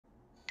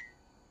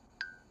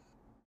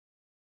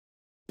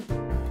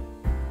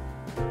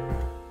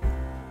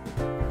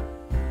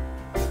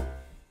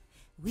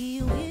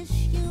We wish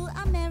you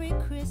a Merry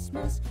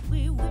Christmas.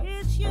 We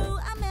wish you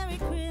a Merry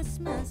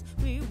Christmas.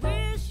 We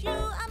wish you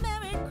a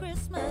Merry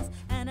Christmas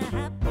and a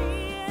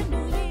Happy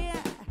New Year.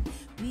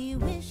 We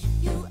wish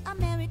you a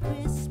Merry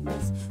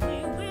Christmas.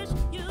 We wish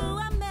you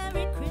a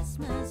Merry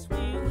Christmas.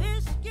 We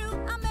wish you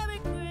a Merry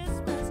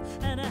Christmas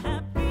and a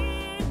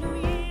Happy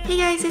New Year. Hey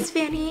guys, it's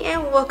Vanny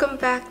and welcome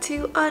back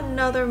to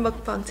another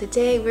mukbang.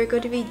 Today we're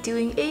going to be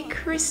doing a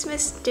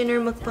Christmas dinner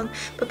mukbang.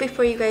 But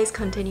before you guys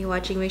continue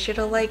watching, make sure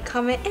to like,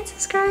 comment, and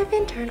subscribe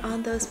and turn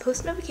on those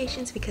post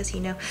notifications because you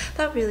know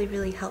that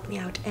really help me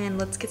out. And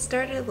let's get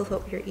started with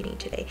what we're eating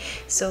today.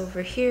 So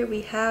over here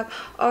we have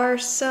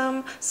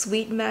some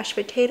sweet mashed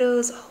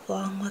potatoes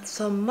along with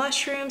some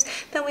mushrooms.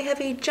 Then we have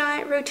a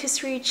giant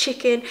rotisserie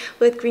chicken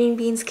with green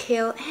beans,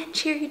 kale, and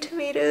cherry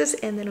tomatoes.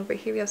 And then over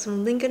here we have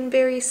some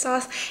lingonberry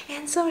sauce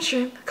and some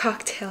shrimp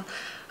cocktail.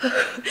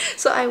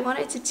 So I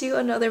wanted to do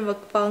another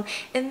mukbang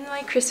in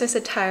my Christmas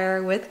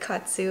attire with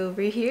Katsu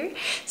over here.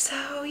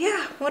 So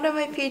yeah, one of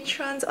my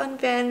patrons on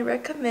Van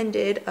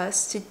recommended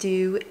us to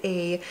do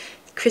a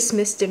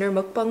Christmas dinner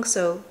mukbang.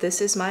 So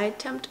this is my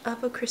attempt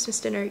of a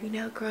Christmas dinner. You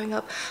know, growing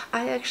up,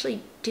 I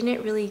actually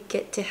didn't really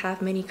get to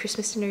have many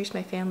Christmas dinners.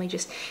 My family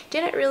just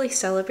didn't really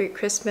celebrate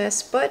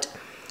Christmas, but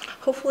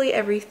hopefully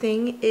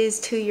everything is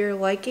to your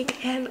liking.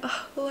 And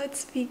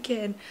let's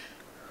begin.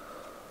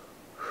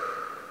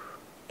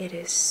 It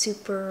is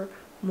super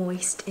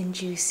moist and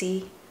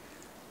juicy.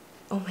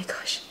 Oh my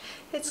gosh,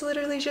 it's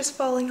literally just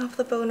falling off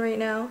the bone right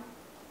now.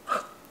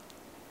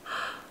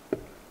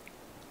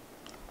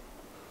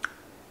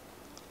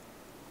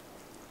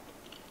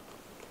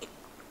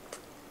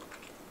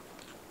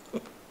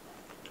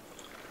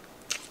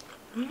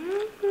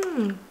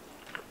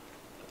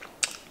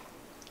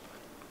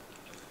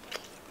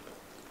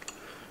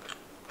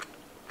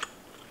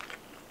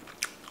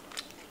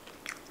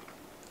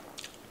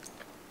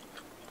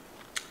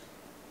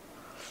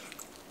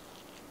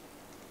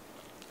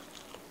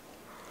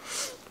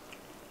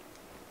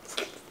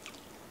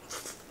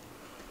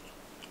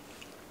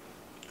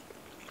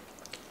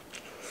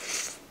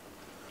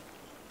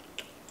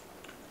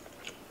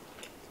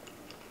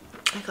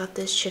 I got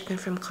this chicken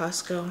from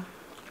Costco.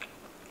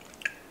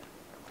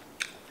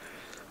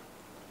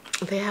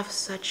 They have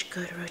such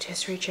good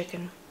rotisserie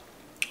chicken.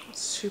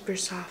 It's super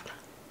soft.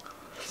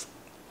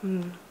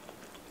 Wow.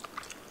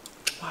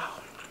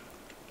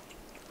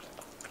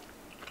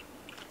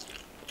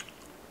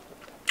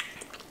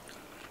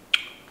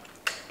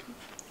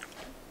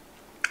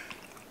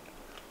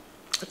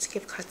 Let's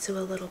give Katsu a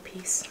little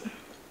piece.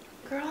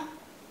 Girl.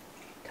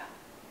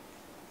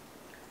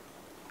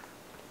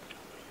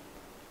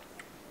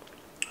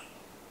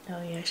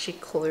 Oh yeah, she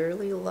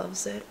clearly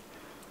loves it.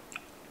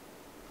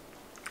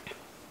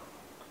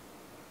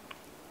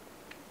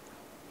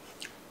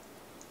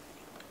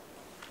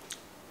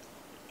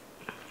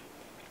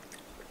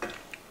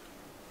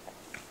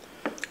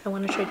 I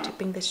want to try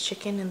dipping this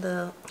chicken in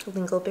the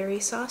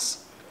lingonberry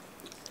sauce.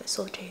 This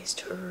will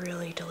taste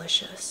really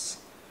delicious.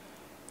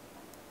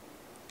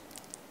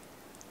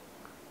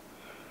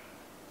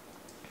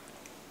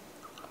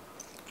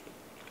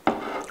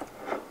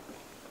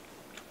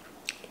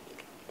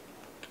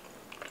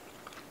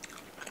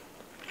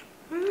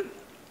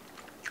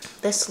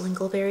 This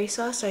lingonberry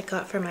sauce I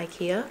got from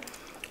IKEA.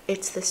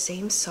 It's the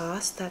same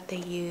sauce that they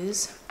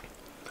use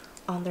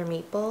on their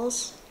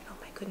meatballs. Oh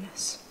my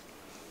goodness.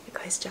 You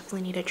guys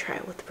definitely need to try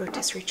it with the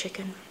rotisserie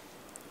chicken.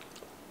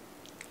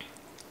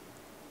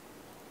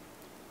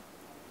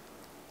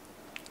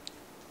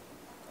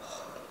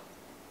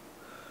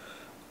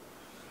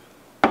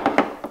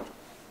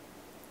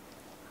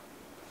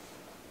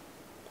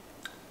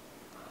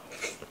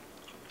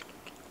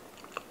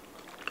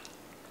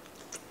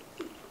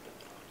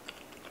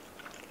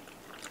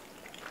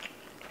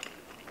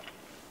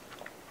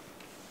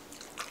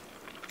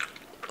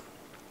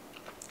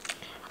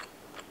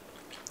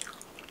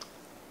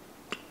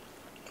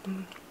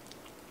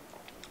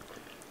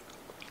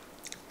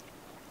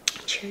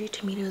 Cherry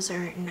tomatoes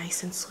are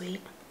nice and sweet.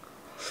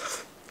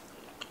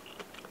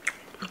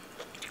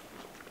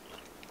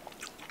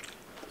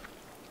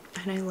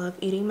 And I love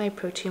eating my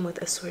protein with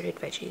assorted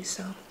veggies,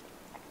 so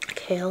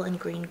kale and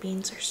green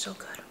beans are so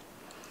good.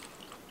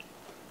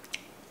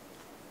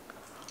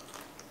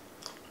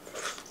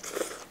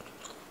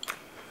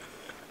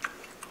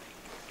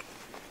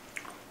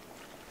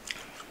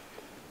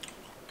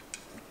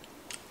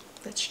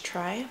 Let's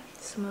try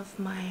some of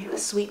my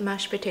sweet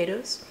mashed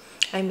potatoes.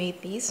 I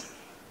made these.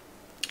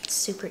 It's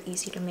super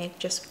easy to make,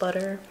 just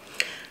butter,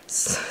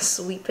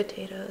 sweet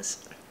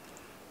potatoes,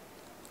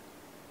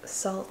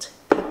 salt,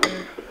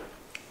 pepper.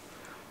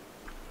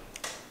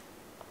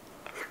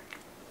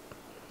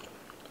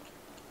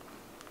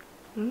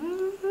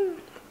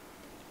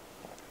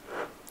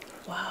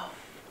 Wow.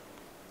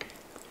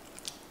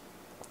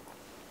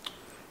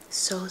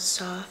 So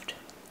soft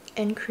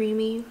and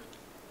creamy,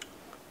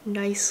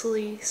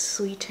 nicely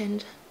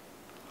sweetened.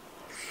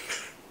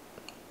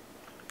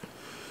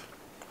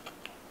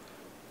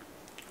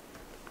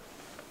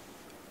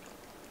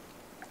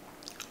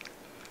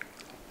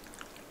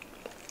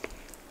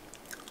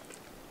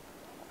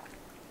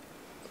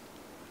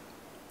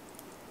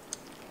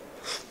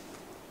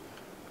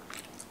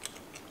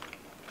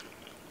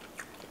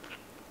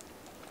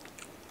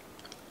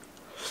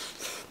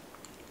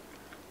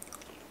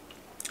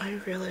 I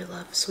really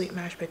love sweet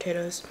mashed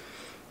potatoes.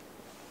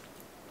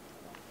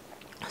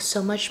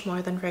 So much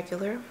more than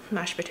regular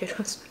mashed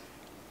potatoes.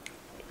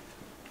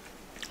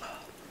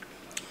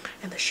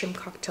 And the shrimp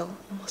cocktail,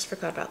 almost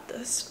forgot about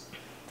this.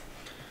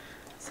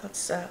 So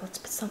let's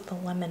put some of the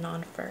lemon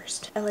on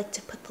first. I like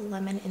to put the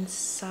lemon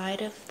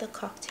inside of the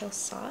cocktail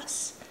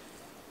sauce.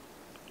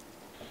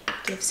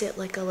 Gives it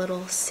like a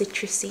little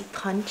citrusy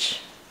punch.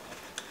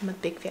 I'm a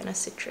big fan of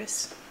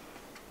citrus.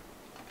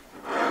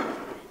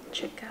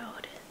 Check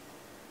out.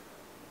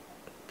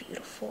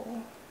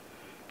 Beautiful.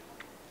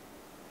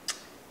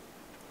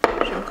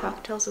 Shrimp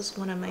cocktails is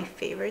one of my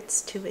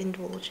favorites to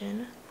indulge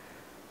in.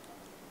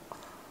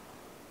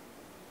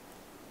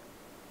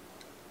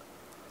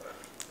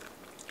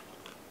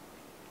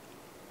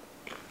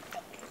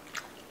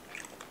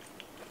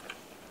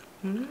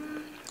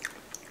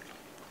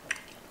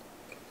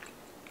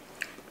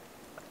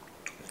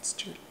 Let's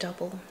do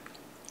double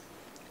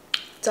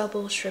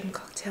shrimp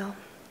cocktail.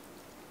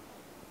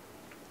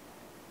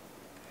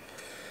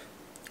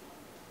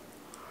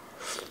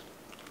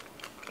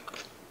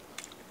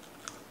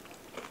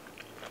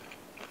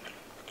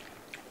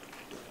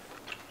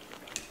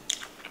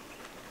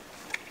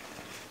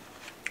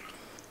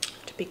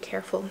 To be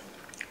careful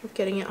of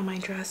getting it on my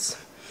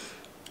dress.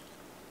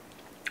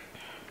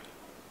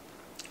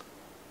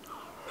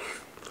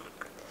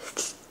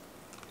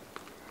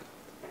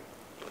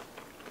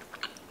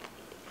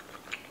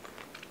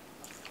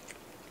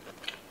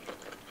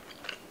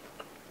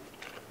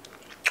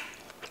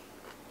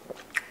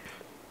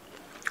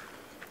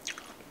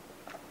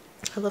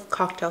 I love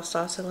cocktail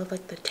sauce. I love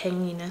like the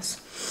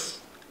tanginess.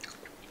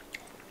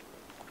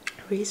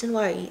 The reason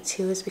why I eat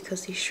two is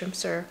because these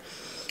shrimps are,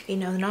 you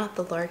know, not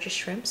the largest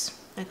shrimps.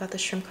 I got the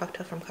shrimp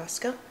cocktail from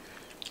Costco.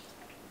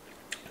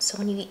 So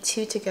when you eat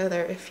two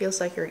together, it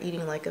feels like you're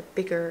eating like a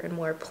bigger and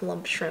more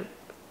plump shrimp.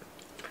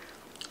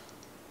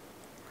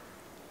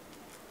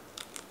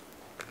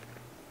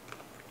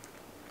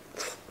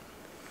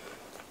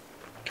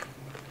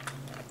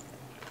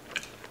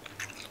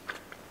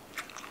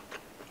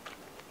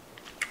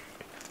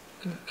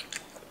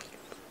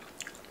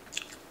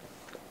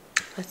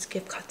 Let's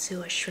give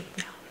Katsu a shrimp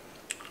now.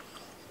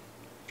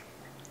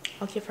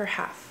 I'll give her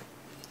half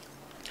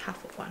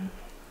of one.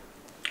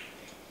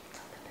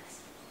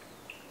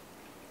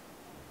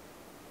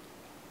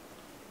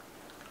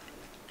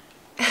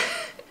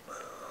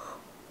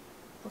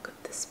 Look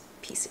at this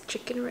piece of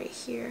chicken right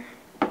here.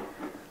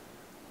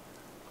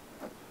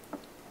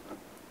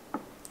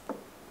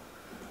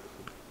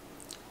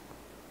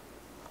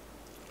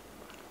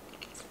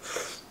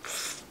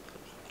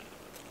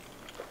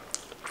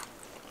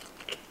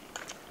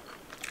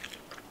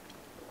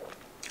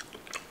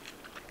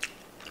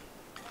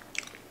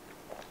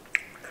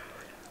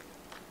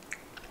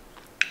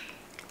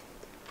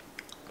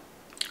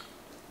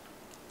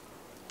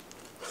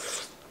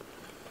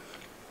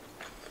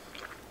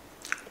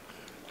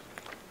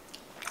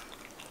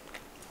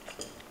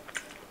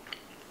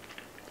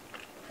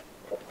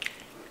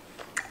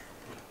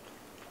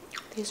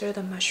 These are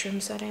the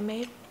mushrooms that I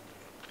made.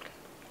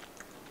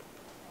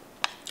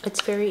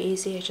 It's very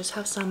easy. I just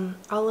have some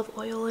olive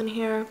oil in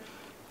here,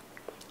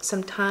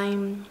 some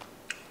thyme,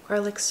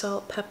 garlic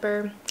salt,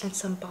 pepper, and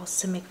some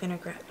balsamic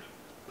vinaigrette.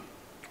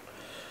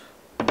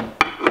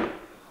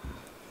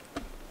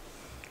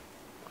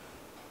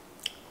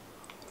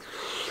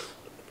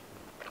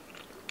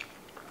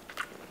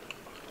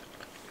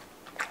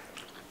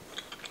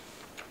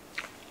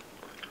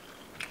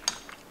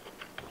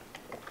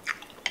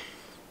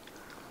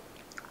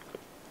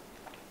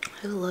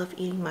 I love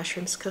eating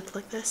mushrooms cooked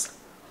like this.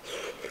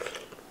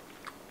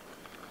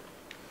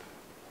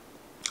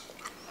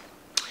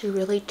 You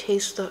really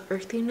taste the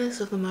earthiness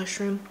of the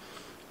mushroom.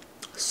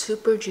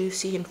 Super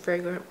juicy and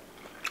fragrant.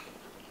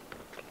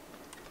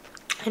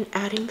 And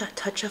adding that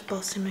touch of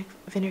balsamic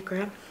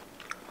vinaigrette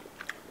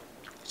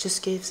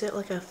just gives it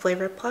like a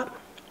flavor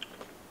pop.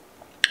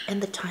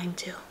 And the thyme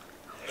too.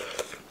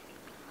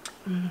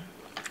 Wow.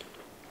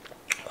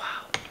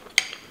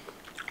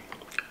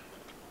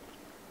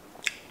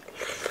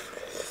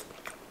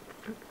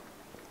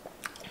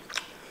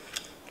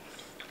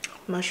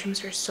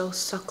 Mushrooms are so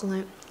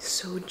succulent,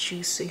 so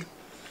juicy.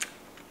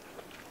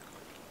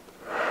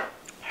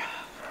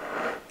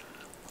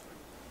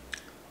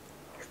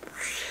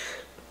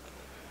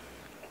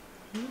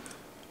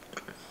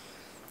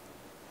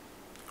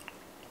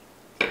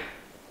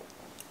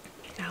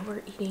 Now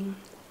we're eating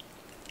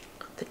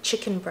the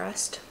chicken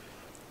breast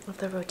of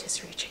the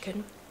rotisserie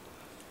chicken.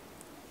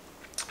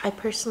 I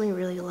personally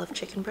really love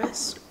chicken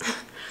breasts.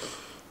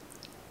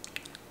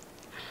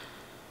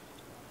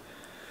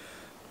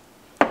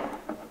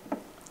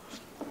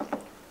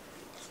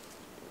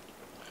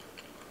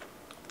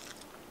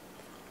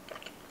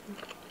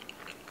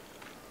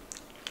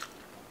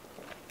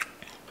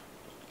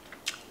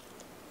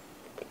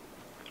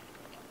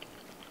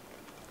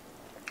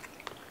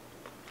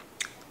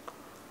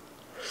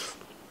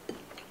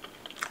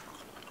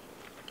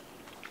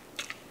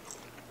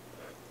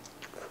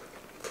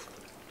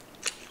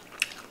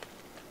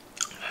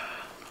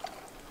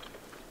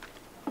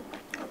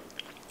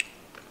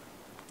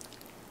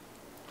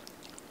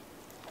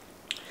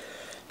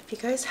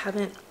 If you guys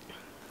haven't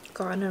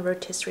gotten a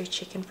rotisserie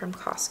chicken from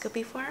Costco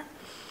before,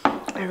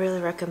 I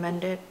really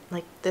recommend it.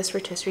 Like, this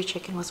rotisserie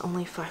chicken was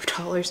only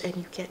 $5 and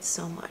you get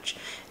so much.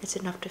 It's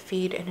enough to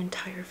feed an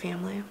entire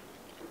family.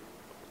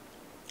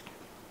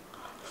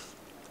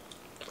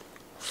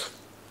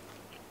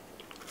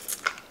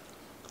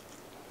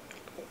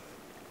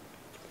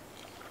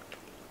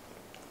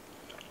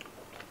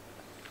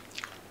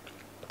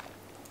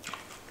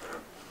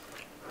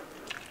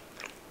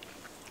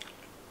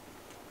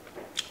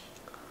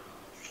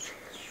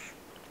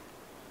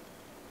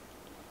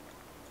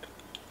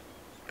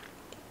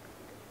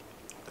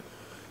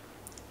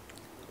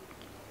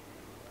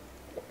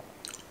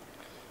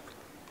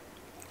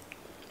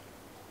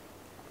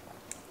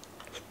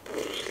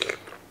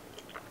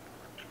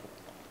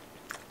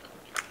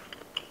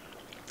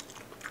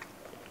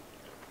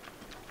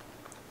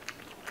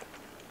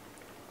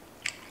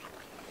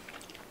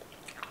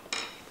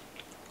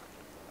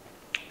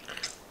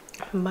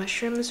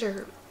 Mushrooms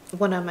are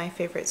one of my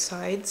favorite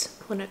sides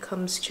when it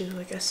comes to,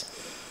 I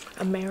guess,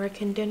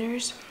 American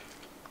dinners.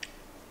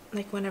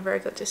 Like, whenever I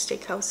go to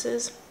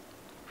steakhouses,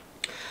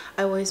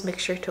 I always make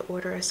sure to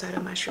order a side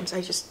of mushrooms.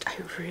 I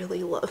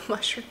really love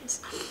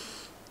mushrooms.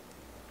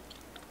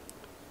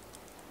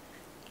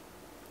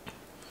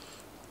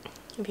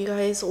 If you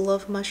guys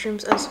love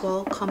mushrooms as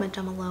well, comment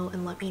down below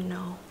and let me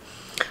know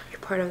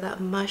you're part of that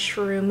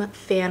mushroom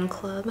fan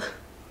club.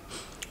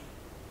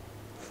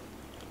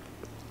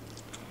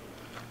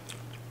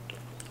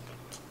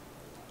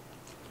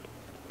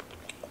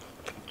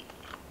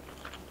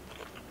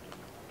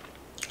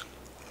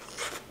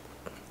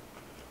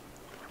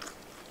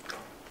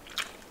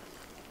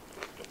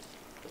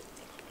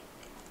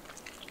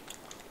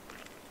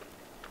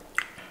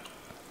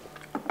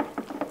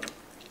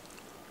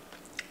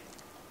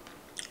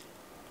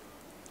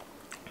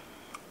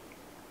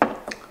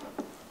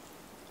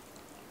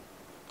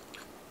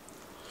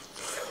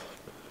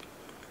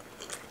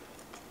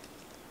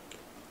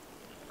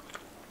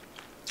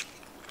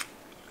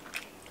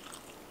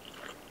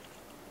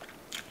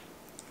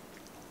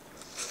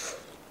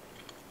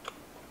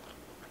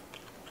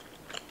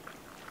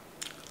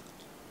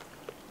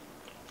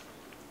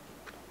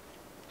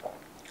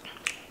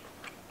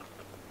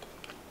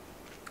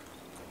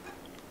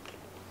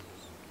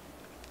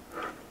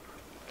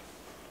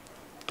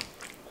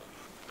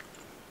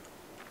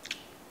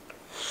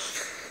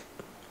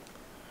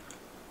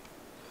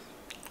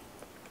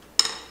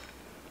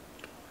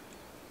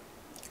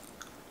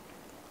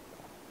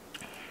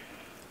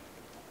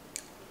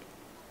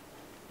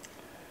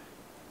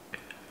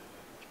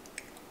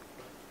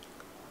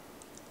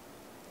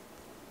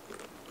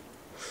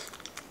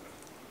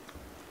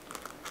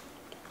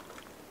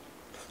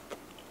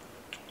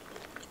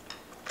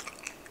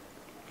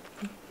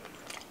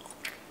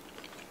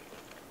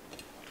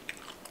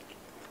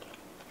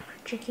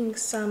 Drinking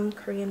some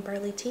Korean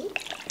barley tea.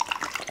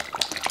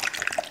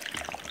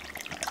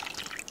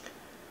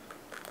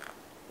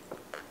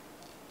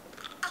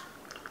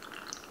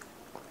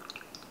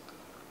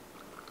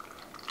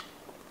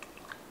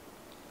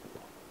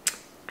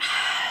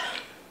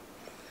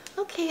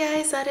 Okay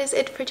guys, that is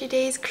it for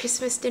today's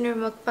Christmas dinner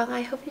mukbang.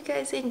 I hope you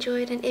guys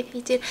enjoyed, and if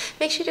you did,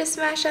 make sure to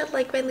smash that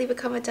like button, leave a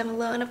comment down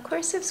below, and of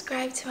course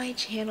subscribe to my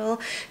channel.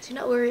 Do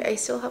not worry, I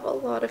still have a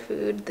lot of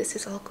food. This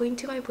is all going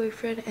to my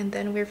boyfriend, and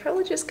then we're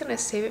probably just gonna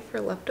save it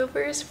for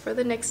leftovers for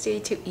the next day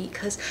to eat,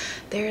 because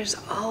there's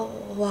a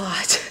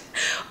lot.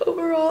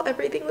 Overall,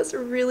 everything was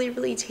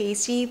really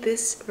tasty.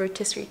 This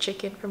rotisserie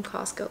chicken from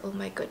Costco, oh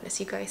my goodness,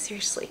 you guys,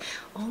 seriously,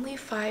 only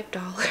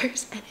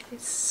 $5 and it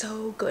is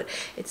so good.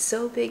 It's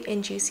so big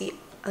and juicy.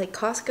 Like,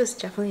 Costco's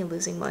definitely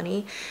losing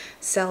money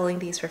selling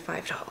these for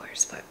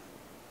 $5, but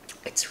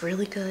it's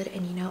really good.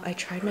 And you know, I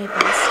tried my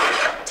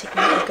best to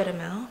eat a good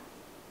amount.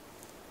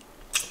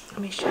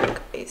 Let me show you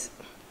guys.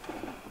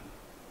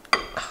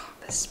 Oh,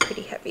 this is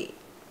pretty heavy.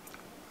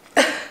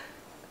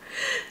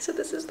 So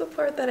this is the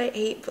part that I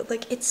ate, but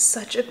like, it's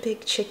such a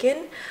big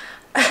chicken.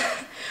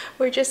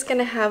 We're just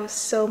gonna have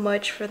so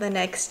much for the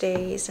next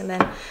days, and then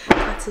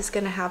Katsu's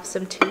gonna have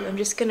some too. I'm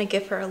just gonna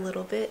give her a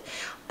little bit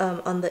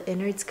on the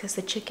innards, because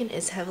the chicken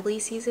is heavily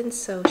seasoned,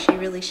 so she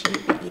really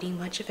shouldn't be eating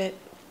much of it.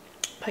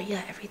 But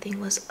yeah, everything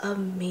was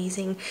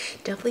amazing.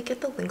 Definitely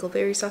get the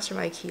Lingonberry Sauce from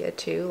IKEA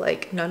too.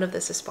 Like, none of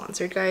this is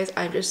sponsored, guys.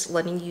 I'm just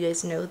letting you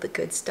guys know the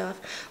good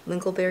stuff.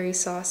 Lingonberry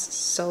Sauce,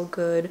 so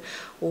good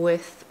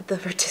with the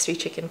rotisserie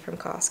chicken from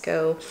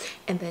Costco.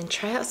 And then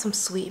try out some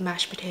sweet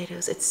mashed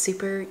potatoes. It's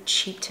super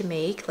cheap to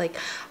make. Like,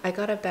 I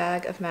got a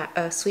bag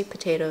of sweet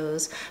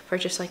potatoes for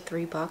just like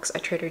 $3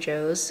 at Trader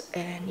Joe's,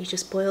 and you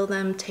just boil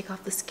them, take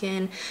off the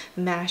skin,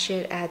 mash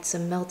it, add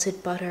some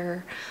melted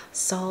butter,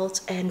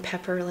 salt, and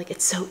pepper. Like,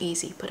 it's so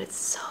easy, but it's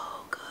so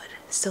good.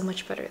 So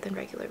much better than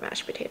regular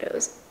mashed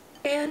potatoes.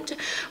 And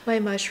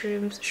my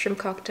shrimp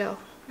cocktail.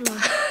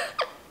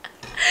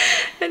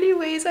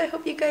 Anyways, I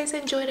hope you guys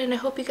enjoyed, and I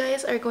hope you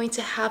guys are going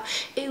to have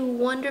a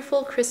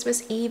wonderful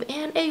Christmas Eve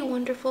and a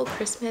wonderful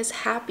Christmas.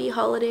 Happy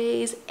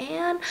holidays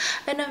and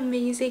an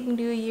amazing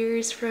New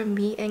Year's from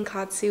me and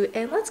Katsu.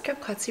 And let's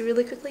grab Katsu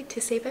really quickly to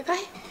say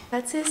bye-bye.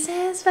 Katsu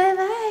says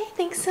bye-bye.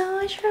 Thanks so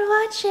much for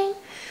watching.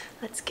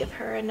 Let's give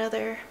her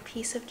another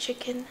piece of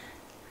chicken.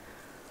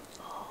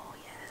 Oh,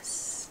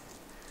 yes.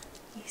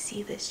 You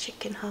see this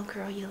chicken, huh,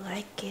 girl? You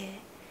like it?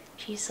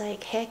 She's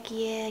like, heck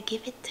yeah,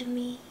 give it to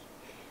me.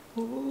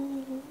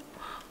 Ooh,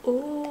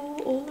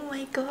 oh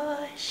my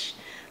gosh.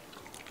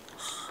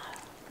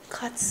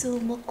 Katsu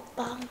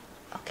mukbang.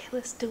 Okay,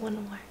 let's do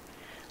one more.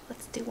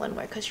 Let's do one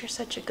more because you're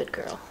such a good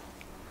girl.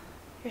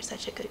 You're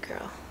such a good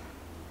girl.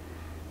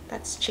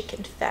 That's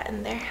chicken fat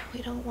in there.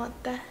 We don't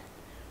want that.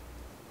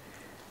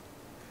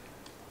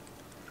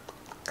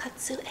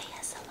 Katsu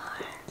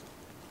ASMR.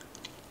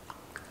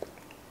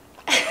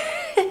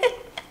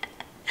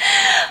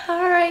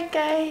 Alright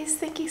guys,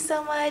 thank you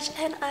so much,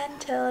 and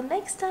until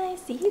next time,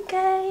 see you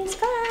guys,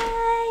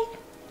 bye!